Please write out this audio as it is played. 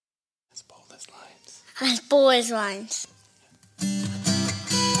As bold as lions.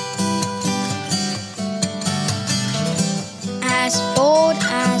 As bold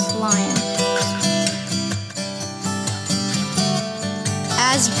as lions.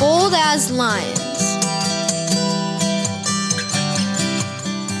 As bold as lions.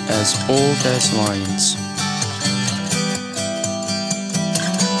 As bold as lions.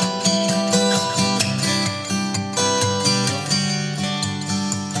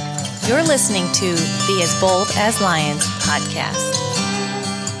 You're listening to the As Bold as Lions podcast.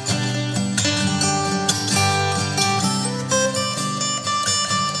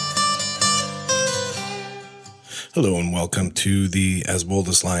 Hello and welcome to the As Bold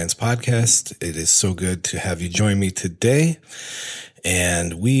as Lions podcast. It is so good to have you join me today.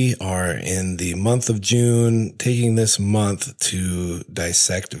 And we are in the month of June, taking this month to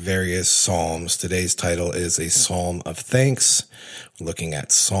dissect various psalms. Today's title is a Psalm of Thanks. We're looking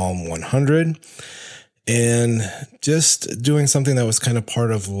at Psalm 100 and just doing something that was kind of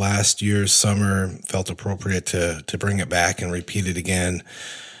part of last year's summer. Felt appropriate to bring it back and repeat it again.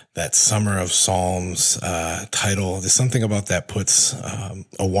 That Summer of Psalms title. There's something about that puts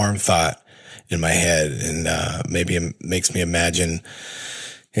a warm thought in my head, and maybe it makes me imagine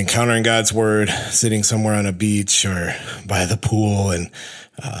encountering God's word, sitting somewhere on a beach or by the pool, and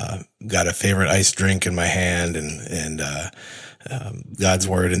got a favorite iced drink in my hand, and God's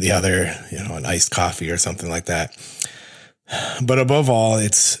word in the other, an iced coffee or something like that. But above all,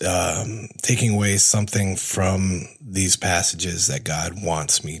 it's taking away something from these passages that God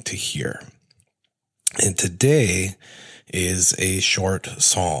wants me to hear. And today is a short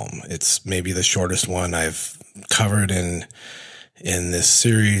psalm. It's maybe the shortest one I've covered in this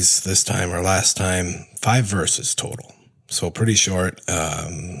series this time or last time. 5 verses total. So pretty short.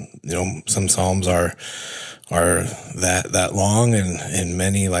 Some psalms are that long, and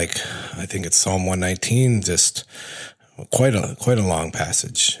many, like I think it's Psalm 119, just quite a long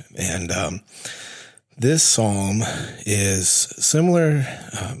passage. And this psalm is similar,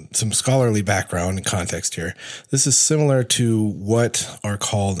 some scholarly background and context here. This is similar to what are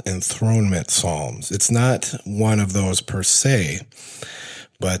called enthronement psalms. It's not one of those per se,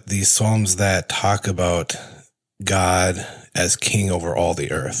 but these psalms that talk about God as king over all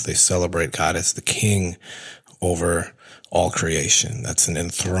the earth. They celebrate God as the king over all creation. That's an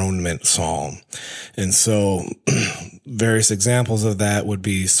enthronement psalm. And so various examples of that would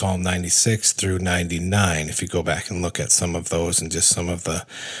be Psalm 96 through 99. If you go back and look at some of those and just some of the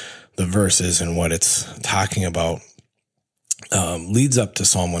verses and what it's talking about, leads up to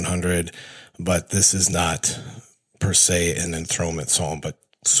Psalm 100, but this is not per se an enthronement psalm, but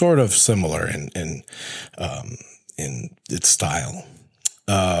sort of similar in its style.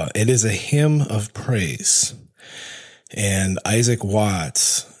 It is a hymn of praise. And Isaac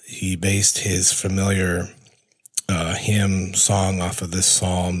Watts, he based his familiar hymn song off of this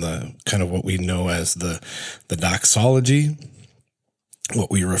psalm, the kind of what we know as the doxology,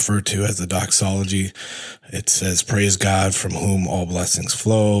 what we refer to as the doxology. It says, "Praise God from whom all blessings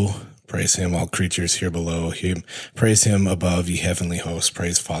flow. Praise him, all creatures here below. Praise him above, ye heavenly hosts.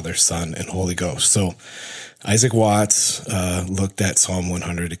 Praise Father, Son, and Holy Ghost." So Isaac Watts looked at Psalm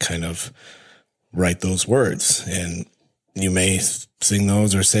 100 to kind of write those words, and you may sing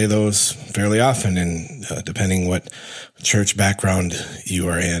those or say those fairly often, and depending what church background you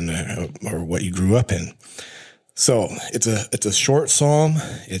are in or what you grew up in. So it's a short psalm.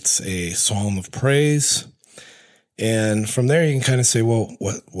 It's a psalm of praise. And from there you can kind of say, well,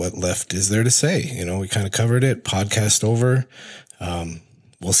 what left is there to say? We kind of covered it, podcast over.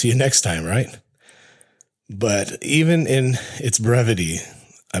 We'll see you next time, right? But even in its brevity,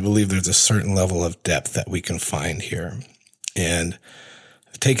 I believe there's a certain level of depth that we can find here. And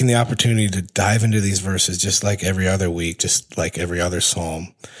taking the opportunity to dive into these verses just like every other week, just like every other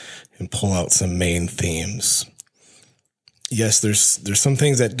psalm, and pull out some main themes. Yes, there's some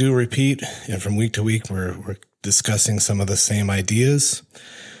things that do repeat, and from week to week we're discussing some of the same ideas.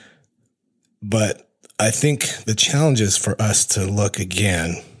 But I think the challenge is for us to look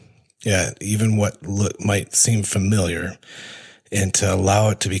again at even what might seem familiar, and to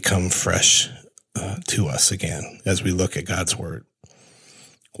allow it to become fresh to us again as we look at God's word.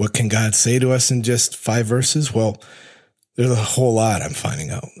 What can God say to us in just 5 verses? Well, there's a whole lot I'm finding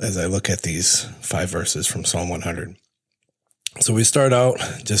out as I look at these 5 verses from Psalm 100. So we start out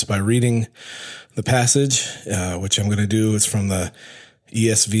just by reading the passage, which I'm going to do. It's from the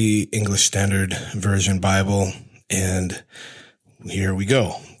ESV, English Standard Version Bible. And here we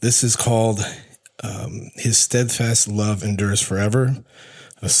go. This is called His Steadfast Love Endures Forever,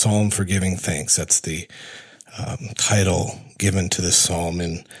 a psalm for giving thanks. That's the title given to this psalm.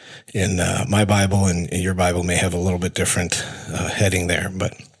 In my Bible, and your Bible may have a little bit different heading there.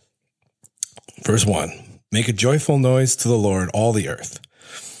 But verse 1, make a joyful noise to the Lord, all the earth.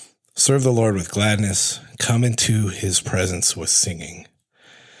 Serve the Lord with gladness. Come into his presence with singing.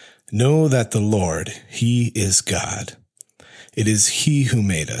 Know that the Lord, he is God. It is he who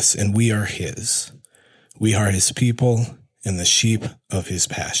made us, and we are his. We are his people and the sheep of his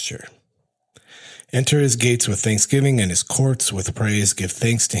pasture. Enter his gates with thanksgiving and his courts with praise. Give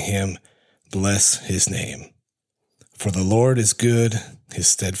thanks to him. Bless his name. For the Lord is good. His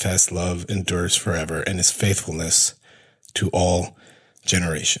steadfast love endures forever, and his faithfulness to all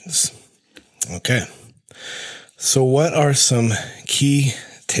generations. Okay. So what are some key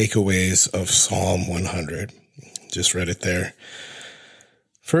takeaways of Psalm 100? Just read it there.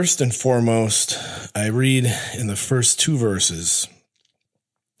 First and foremost, I read in the first two verses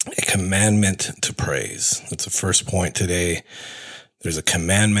a commandment to praise. That's the first point today. There's a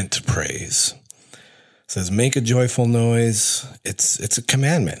commandment to praise. It says, make a joyful noise. It's a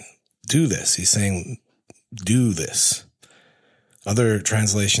commandment. Do this. He's saying, do this. Other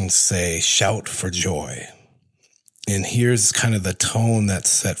translations say, shout for joy. And here's kind of the tone that's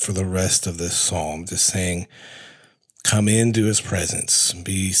set for the rest of this psalm, just saying, come into his presence,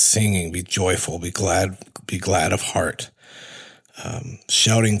 be singing, be joyful, be glad of heart,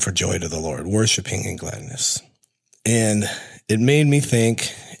 shouting for joy to the Lord, worshiping in gladness. And it made me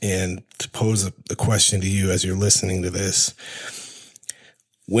think, and to pose the question to you as you're listening to this,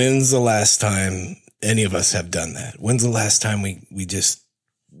 when's the last time any of us have done that? When's the last time we just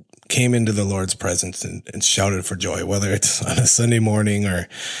came into the Lord's presence and shouted for joy, whether it's on a Sunday morning or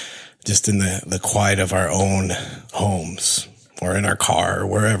just in the quiet of our own homes or in our car or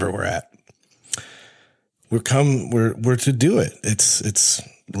wherever we're at? We're to do it. It's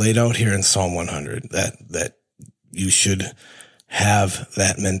laid out here in Psalm 100 that you should have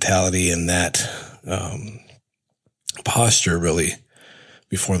that mentality and that posture really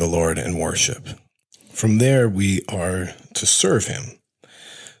before the Lord in worship. From there, we are to serve him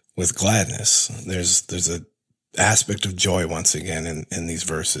with gladness. There's a aspect of joy once again in these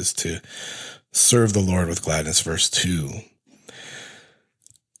verses, to serve the Lord with gladness. Verse 2,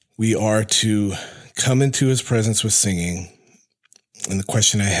 we are to come into his presence with singing. And the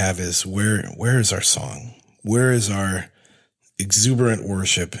question I have is, where is our song? Where is our exuberant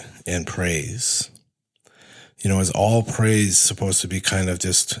worship and praise? Is all praise supposed to be kind of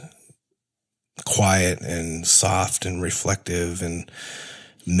just quiet and soft and reflective and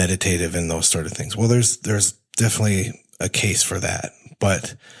meditative and those sort of things? Well, there's definitely a case for that,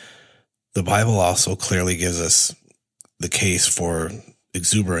 but the Bible also clearly gives us the case for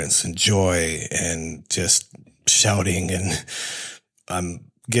exuberance and joy and just shouting, and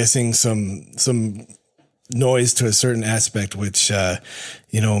I'm guessing some noise to a certain aspect, which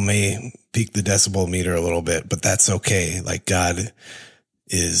may peak the decibel meter a little bit, but that's okay. Like, God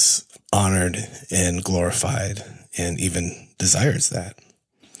is honored and glorified and even desires that.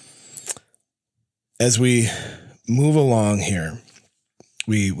 As we move along here,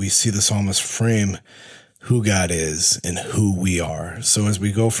 we see the psalmist frame who God is and who we are. So as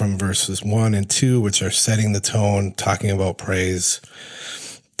we go from verses 1 and 2, which are setting the tone, talking about praise,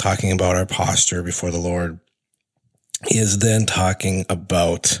 talking about our posture before the Lord, he is then talking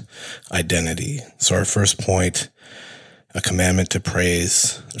about identity. So our first point, a commandment to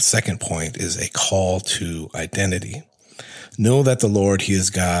praise. The second point is a call to identity. Know that the Lord, he is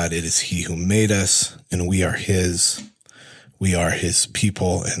God. It is he who made us, and we are his. We are his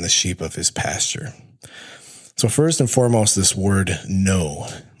people and the sheep of his pasture. So first and foremost, this word know,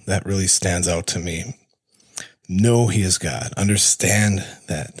 that really stands out to me. Know he is God. Understand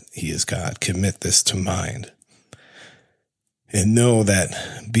that he is God. Commit this to mind. And know that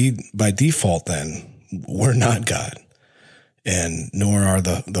by default then, we're not God. And nor are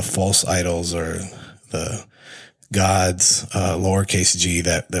the false idols or the gods, lowercase g,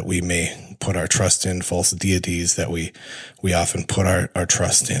 that we may put our trust in, false deities that we often put our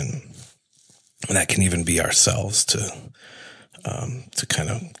trust in. And that can even be ourselves to kind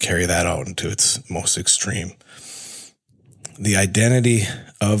of carry that out into its most extreme. The identity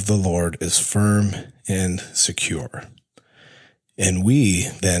of the Lord is firm and secure. And we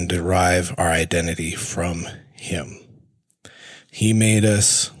then derive our identity from him. He made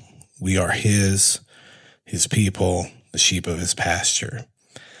us. We are his people, the sheep of his pasture.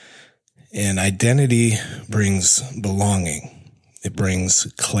 And identity brings belonging. It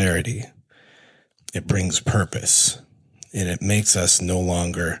brings clarity. It brings purpose. And it makes us no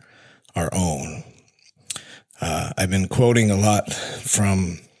longer our own. I've been quoting a lot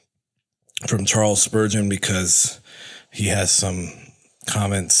from from Charles Spurgeon, because he has some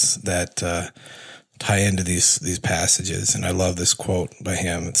comments that tie into these passages. And I love this quote by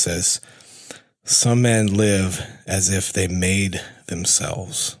him. It says, "Some men live as if they made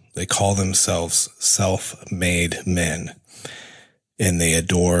themselves. They call themselves self-made men, and they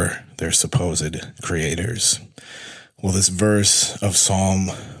adore their supposed creators." Well, this verse of Psalm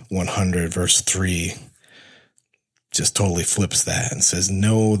 100, verse 3, just totally flips that and says,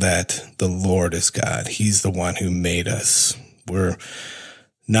 know that the Lord is God. He's the one who made us. We're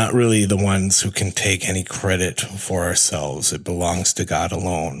not really the ones who can take any credit for ourselves. It belongs to God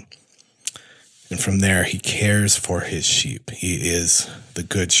alone. And from there, he cares for his sheep. He is the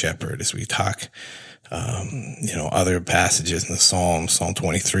good shepherd, as we talk, other passages in the Psalms, Psalm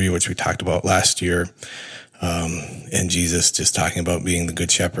 23, which we talked about last year, and Jesus just talking about being the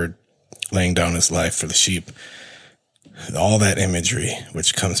good shepherd, laying down his life for the sheep. All that imagery,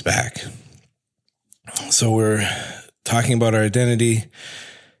 which comes back. So we're talking about our identity.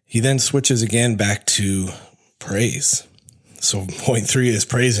 He then switches again back to praise. So point 3 is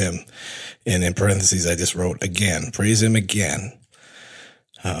praise him. And in parentheses, I just wrote again, praise him again.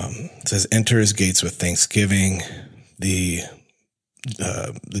 It says, enter his gates with thanksgiving. The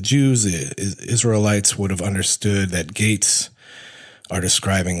Jews, the Israelites would have understood that gates are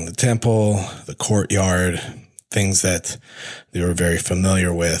describing the temple, the courtyard, things that they were very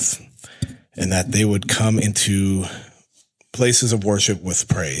familiar with, and that they would come into places of worship with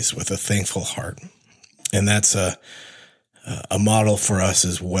praise, with a thankful heart. And that's a model for us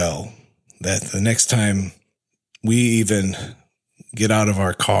as well, that the next time we even get out of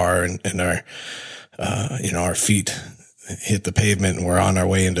our car and our feet hit the pavement and we're on our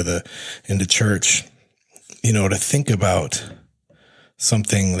way into church, to think about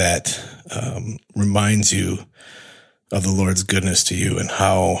something that reminds you of the Lord's goodness to you and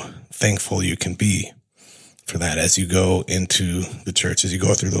how thankful you can be for that as you go into the church, as you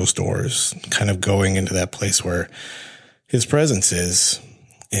go through those doors, kind of going into that place where his presence is,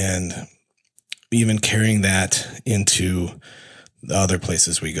 and even carrying that into the other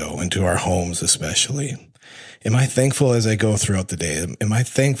places we go, into our homes especially. Am I thankful as I go throughout the day? Am I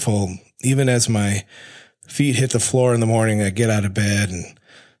thankful even as my feet hit the floor in the morning, I get out of bed and,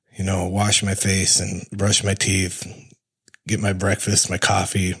 wash my face and brush my teeth, get my breakfast, my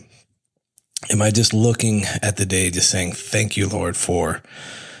coffee? Am I just looking at the day, just saying, thank you, Lord, for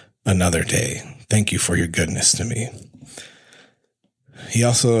another day. Thank you for your goodness to me. He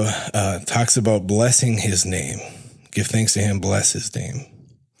also talks about blessing his name. Give thanks to him, bless his name.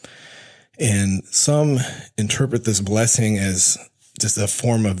 And some interpret this blessing as just a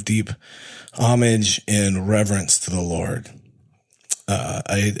form of deep homage and reverence to the Lord.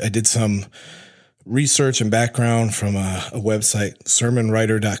 I did some research and background from a website,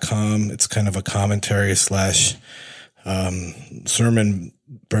 sermonwriter.com. It's kind of a commentary / sermon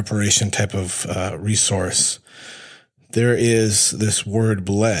preparation type of resource. There is this word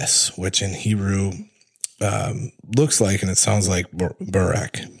bless, which in Hebrew looks like, and it sounds like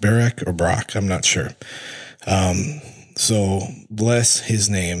Barak or Brock, I'm not sure. So bless his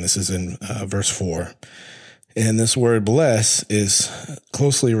name. This is in verse 4. And this word bless is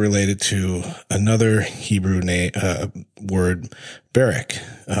closely related to another Hebrew name, word, Barak.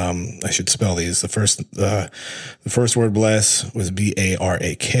 I should spell these. The first word bless was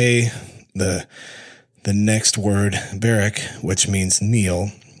B-A-R-A-K. The next word, Barak, which means kneel,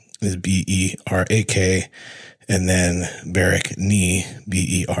 is B-E-R-A-K. And then Barak, knee,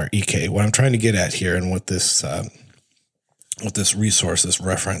 B-E-R-E-K. What I'm trying to get at here, and what this resource, this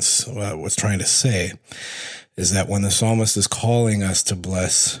reference was trying to say, is that when the psalmist is calling us to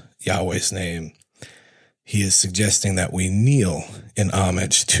bless Yahweh's name, he is suggesting that we kneel in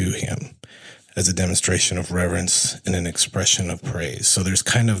homage to him as a demonstration of reverence and an expression of praise. So there's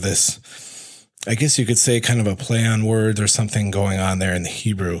kind of this, I guess you could say, kind of a play on words or something going on there in the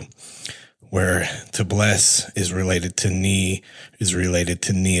Hebrew, where to bless is related to knee, is related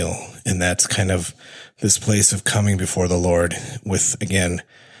to kneel. And that's kind of this place of coming before the Lord with, again,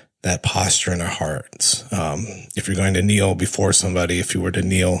 that posture in our hearts. If you're going to kneel before somebody, if you were to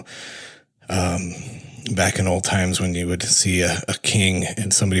kneel, back in old times when you would see a king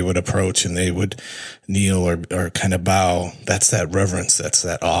and somebody would approach and they would kneel or kind of bow, that's that reverence, that's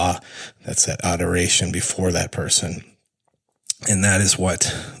that awe, that's that adoration before that person. And that is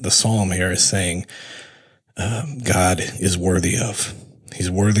what the psalm here is saying God is worthy of. He's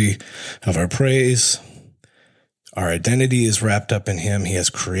worthy of our praise. Our identity is wrapped up in him. He has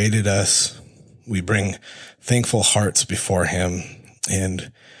created us. We bring thankful hearts before him,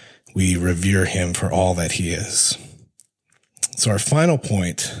 and we revere him for all that he is. So our final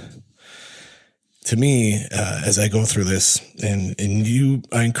point to me, as I go through this, and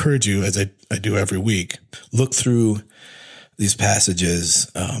I encourage you, as I do every week, look through these passages.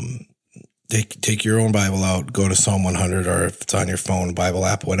 Take your own Bible out, go to Psalm 100, or if it's on your phone, Bible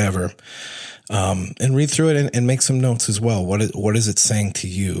app, whatever, and read through it and make some notes as well. What is it saying to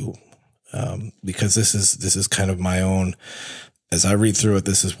you? Because this is kind of my own. As I read through it,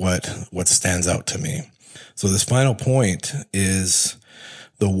 this is what stands out to me. So this final point is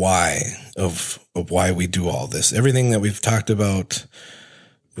the why of why we do all this. Everything that we've talked about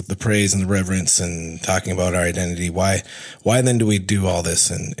with the praise and the reverence and talking about our identity. Why then do we do all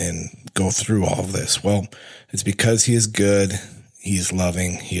this and go through all of this? Well, it's because he is good. He is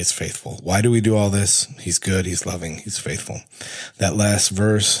loving. He is faithful. Why do we do all this? He's good. He's loving. He's faithful. That last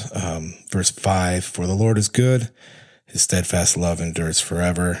verse, verse 5, for the Lord is good. His steadfast love endures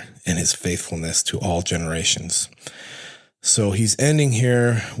forever, and his faithfulness to all generations. So he's ending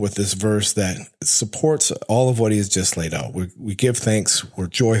here with this verse that supports all of what he has just laid out. We give thanks. We're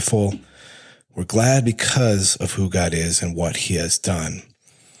joyful. We're glad because of who God is and what he has done.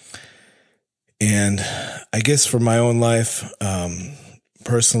 And I guess for my own life,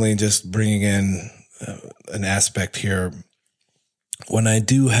 personally, just bringing in an aspect here, when I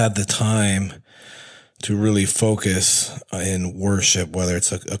do have the time to really focus in worship, whether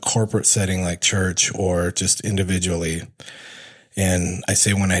it's a corporate setting like church or just individually. And I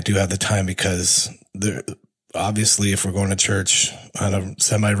say when I do have the time because obviously if we're going to church on a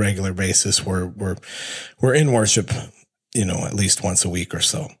semi-regular basis, we're in worship, at least once a week or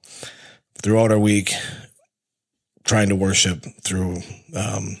so. Throughout our week, trying to worship through,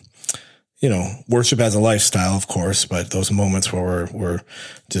 worship as a lifestyle, of course, but those moments where we're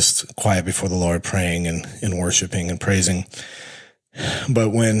just quiet before the Lord, praying and worshiping and praising. But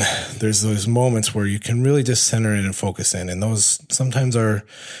when there's those moments where you can really just center in and focus in, and those sometimes are,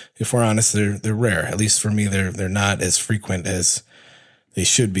 if we're honest, they're rare. At least for me, they're not as frequent as they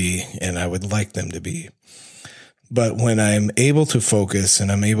should be, and I would like them to be. But when I'm able to focus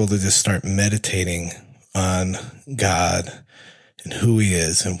and I'm able to just start meditating on God and who he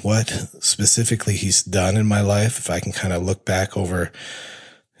is and what specifically he's done in my life, if I can kind of look back over,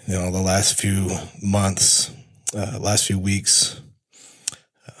 the last few months, last few weeks,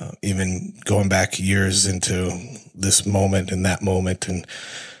 even going back years into this moment and that moment and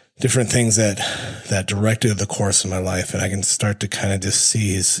different things that directed the course of my life. And I can start to kind of just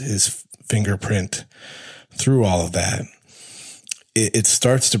see his fingerprint through all of that. It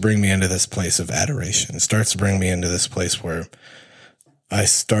starts to bring me into this place of adoration. It starts to bring me into this place where I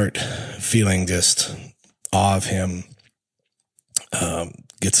start feeling just awe of him.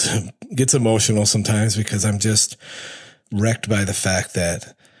 Gets emotional sometimes because I'm just wrecked by the fact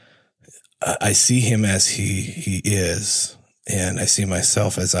that I see him as he is, and I see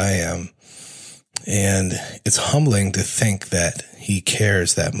myself as I am. And it's humbling to think that he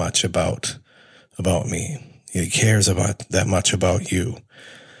cares that much about me. He cares about that much about you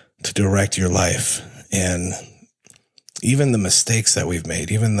to direct your life. And even the mistakes that we've made,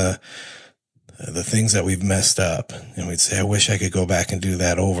 even the things that we've messed up, and we'd say, I wish I could go back and do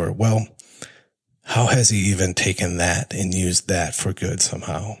that over. Well, how has he even taken that and used that for good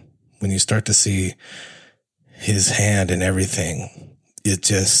somehow? When you start to see his hand in everything, you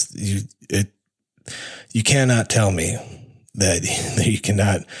cannot tell me that you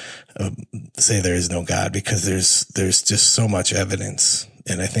cannot say there is no God, because there's just so much evidence.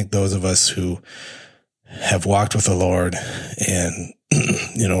 And I think those of us who have walked with the Lord and,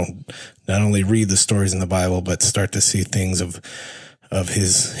 not only read the stories in the Bible, but start to see things of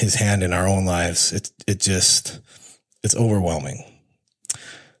his hand in our own lives, it's overwhelming.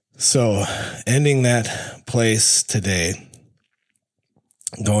 So ending that place today,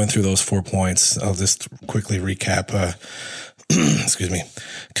 going through those 4 points, I'll just quickly recap, excuse me,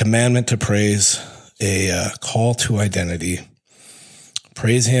 commandment to praise, a call to identity,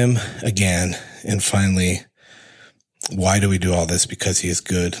 praise him again, and finally, why do we do all this? Because he is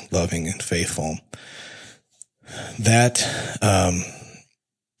good, loving, and faithful. That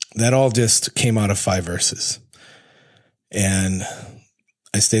all just came out of 5 verses. And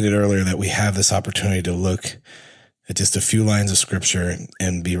I stated earlier that we have this opportunity to look at just a few lines of scripture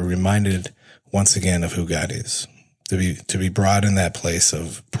and be reminded once again of who God is, to be brought in that place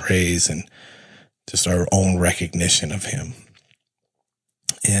of praise and just our own recognition of him.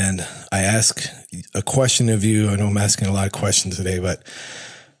 And I ask a question of you. I know I'm asking a lot of questions today, but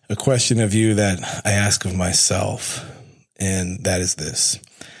a question of you that I ask of myself, and that is this: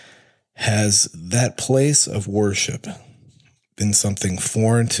 has that place of worship been something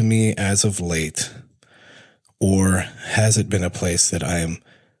foreign to me as of late, or has it been a place that I am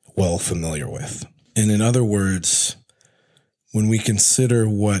well familiar with? And in other words, when we consider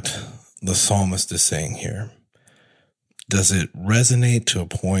what the psalmist is saying here, does it resonate to a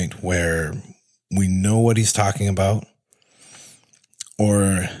point where we know what he's talking about?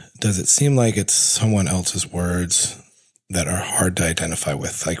 Or does it seem like it's someone else's words that are hard to identify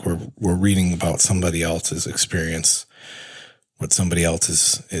with? Like we're reading about somebody else's experience, what somebody else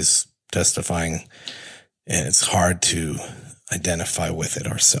is testifying, and it's hard to identify with it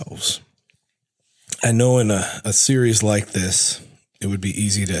ourselves. I know in a series like this, it would be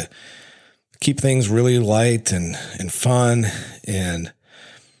easy to keep things really light and fun and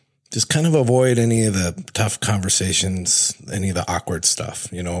just kind of avoid any of the tough conversations, any of the awkward stuff.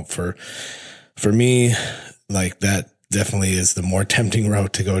 You know, for me, like that definitely is the more tempting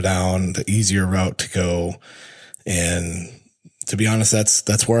route to go down, the easier route to go. And to be honest,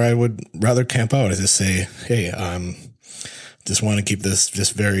 that's where I would rather camp out, is just say, hey, just want to keep this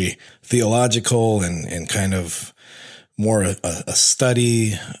just very theological and kind of more a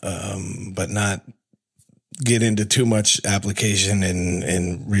study, but not get into too much application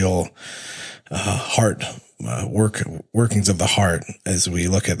and real heart workings of the heart as we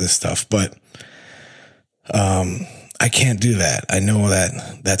look at this stuff. But I can't do that. I know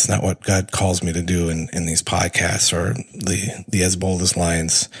that that's not what God calls me to do in these podcasts or the As Bold as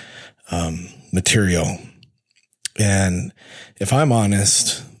Lions material. And if I'm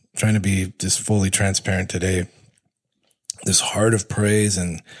honest, trying to be just fully transparent today, this heart of praise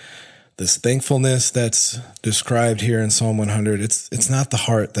and this thankfulness that's described here in Psalm 100, it's not the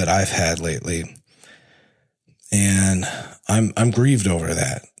heart that I've had lately. And I'm grieved over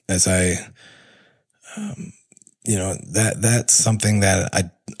that, as that's something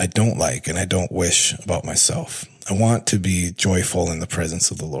that I don't like and I don't wish about myself. I want to be joyful in the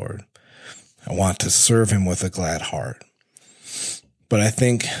presence of the Lord. I want to serve him with a glad heart. But I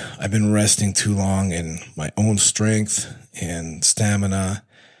think I've been resting too long in my own strength and stamina,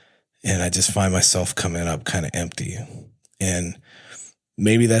 and I just find myself coming up kind of empty. And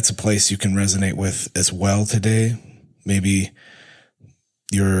maybe that's a place you can resonate with as well today. Maybe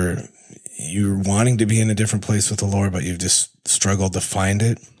you're wanting to be in a different place with the Lord, but you've just struggled to find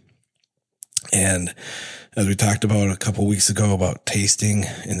it. And as we talked about a couple weeks ago about tasting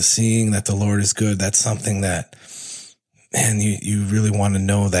and seeing that the Lord is good, that's something that, man, you really want to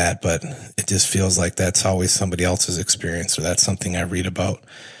know that, but it just feels like that's always somebody else's experience, or that's something I read about.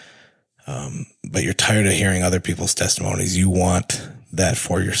 But you're tired of hearing other people's testimonies. You want that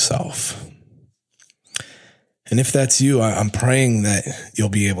for yourself. And if that's you, I'm praying that you'll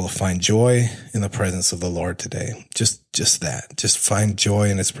be able to find joy in the presence of the Lord today. Just that. Just find joy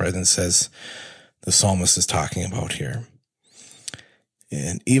in his presence, as the psalmist is talking about here.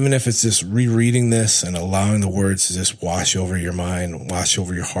 And even if it's just rereading this and allowing the words to just wash over your mind, wash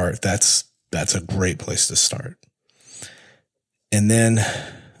over your heart, that's a great place to start. And then,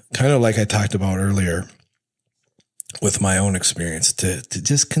 kind of like I talked about earlier with my own experience, to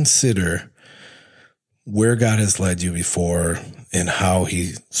just consider where God has led you before and how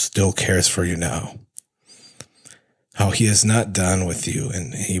he still cares for you now. How he is not done with you,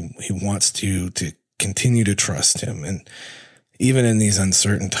 and he wants you to continue to trust him. And even in these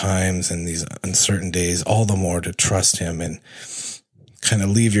uncertain times and these uncertain days, all the more to trust him and kind of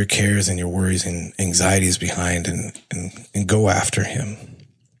leave your cares and your worries and anxieties behind and go after him.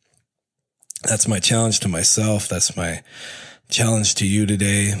 That's my challenge to myself. That's my challenge to you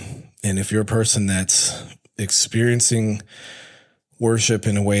today. And if you're a person that's experiencing worship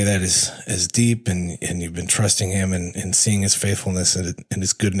in a way that is deep and you've been trusting him and seeing his faithfulness and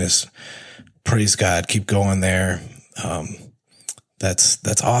his goodness, praise God. Keep going there.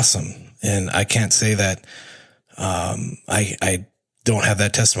 That's awesome. And I can't say that I don't have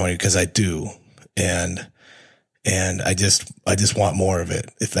that testimony, because I do. And I just want more of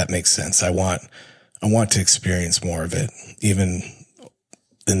it, if that makes sense. I want to experience more of it, even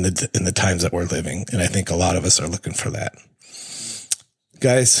in the times that we're living. And I think a lot of us are looking for that.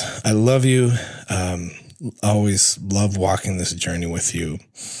 Guys, I love you. Always love walking this journey with you.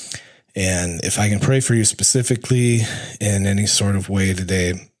 And if I can pray for you specifically in any sort of way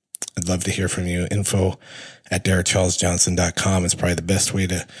today, I'd love to hear from you. info@DerekCharlesJohnson.com is probably the best way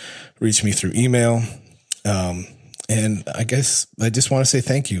to reach me through email. And I guess I just want to say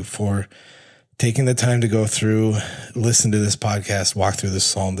thank you for taking the time to go through, listen to this podcast, walk through this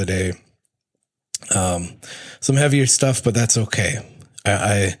psalm today. Some heavier stuff, but that's okay.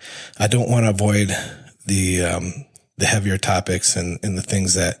 I don't want to avoid the heavier topics and the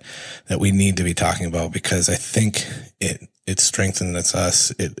things that we need to be talking about, because I think it strengthens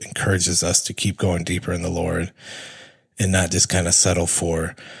us. It encourages us to keep going deeper in the Lord and not just kind of settle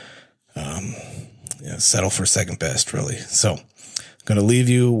for, settle for second best, really. So I'm going to leave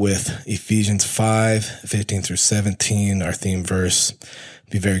you with Ephesians 5:15 through 17, our theme verse.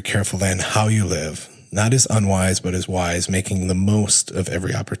 Be very careful then how you live, not as unwise, but as wise, making the most of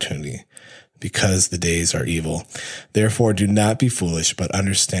every opportunity, because the days are evil. Therefore, do not be foolish, but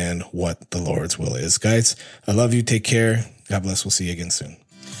understand what the Lord's will is. Guys, I love you. Take care. God bless. We'll see you again soon.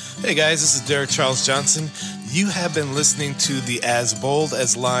 Hey guys, this is Derek Charles Johnson. You have been listening to the As Bold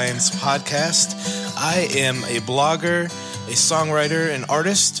as Lions podcast. I am a blogger, a songwriter, an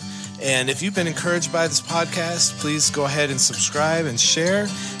artist. And if you've been encouraged by this podcast, please go ahead and subscribe and share,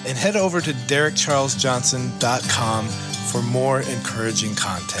 and head over to DerekCharlesJohnson.com for more encouraging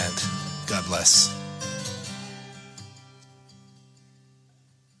content. God bless.